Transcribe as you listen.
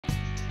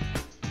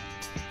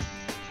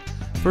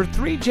For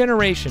 3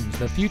 generations,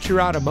 the Future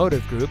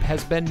Automotive Group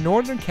has been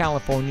Northern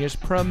California's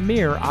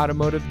premier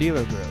automotive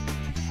dealer group.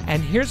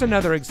 And here's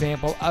another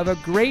example of a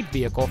great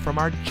vehicle from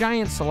our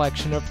giant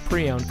selection of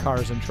pre-owned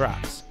cars and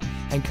trucks.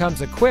 And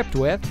comes equipped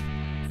with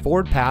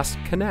Ford Pass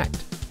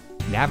Connect,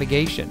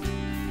 navigation,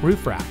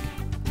 roof rack,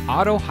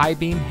 auto high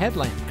beam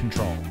headlamp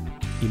control,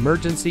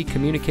 emergency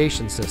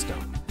communication system,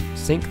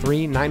 Sync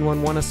 3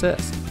 911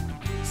 assist,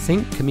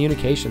 sync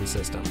communication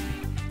system,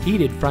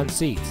 heated front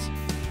seats,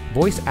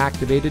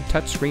 voice-activated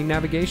touchscreen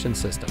navigation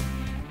system,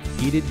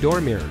 heated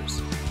door mirrors,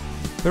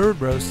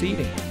 3rd row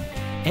seating,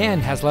 and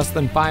has less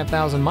than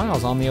 5,000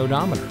 miles on the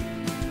odometer.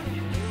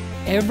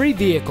 Every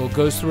vehicle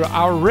goes through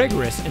our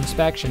rigorous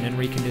inspection and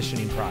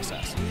reconditioning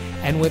process.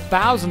 And with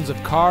thousands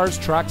of cars,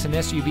 trucks, and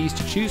SUVs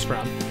to choose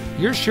from,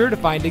 you're sure to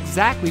find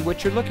exactly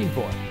what you're looking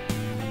for.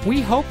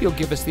 We hope you'll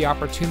give us the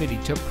opportunity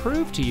to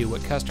prove to you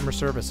what customer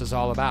service is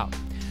all about.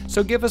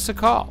 So give us a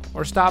call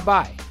or stop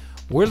by.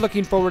 We're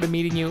looking forward to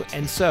meeting you,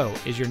 and so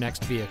is your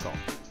next vehicle.